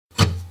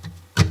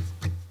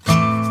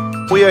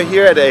We are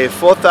here at a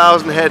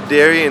 4,000 head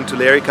dairy in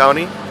Tulare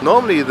County.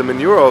 Normally the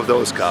manure of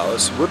those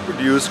cows would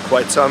produce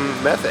quite some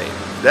methane.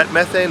 That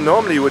methane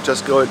normally would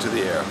just go into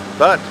the air.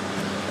 But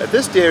at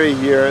this dairy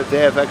here, they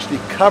have actually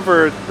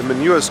covered the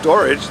manure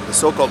storage, the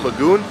so-called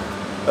lagoon.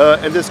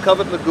 And this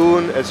covered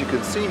lagoon, as you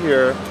can see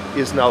here,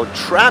 is now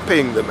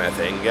trapping the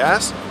methane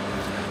gas.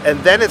 And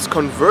then it's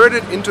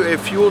converted into a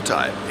fuel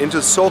type, into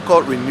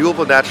so-called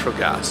renewable natural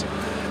gas.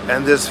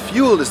 And this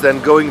fuel is then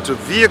going to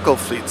vehicle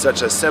fleets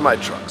such as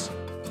semi-trucks.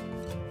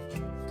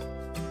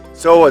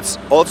 So what's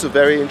also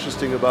very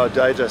interesting about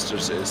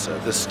digesters is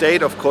the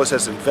state, of course,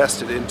 has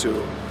invested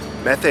into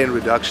methane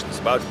reductions.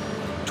 About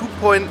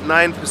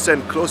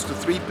 2.9%, close to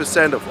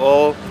 3% of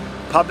all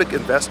public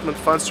investment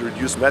funds to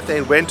reduce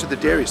methane went to the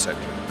dairy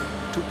sector.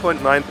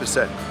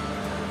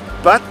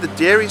 2.9%. But the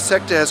dairy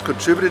sector has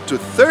contributed to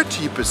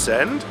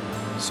 30%,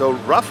 so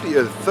roughly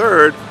a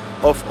third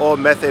of all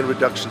methane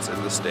reductions in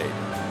the state.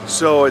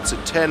 So it's a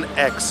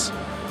 10x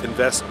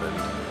investment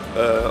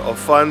of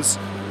funds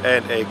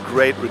and a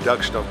great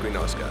reduction of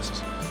greenhouse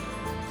gases.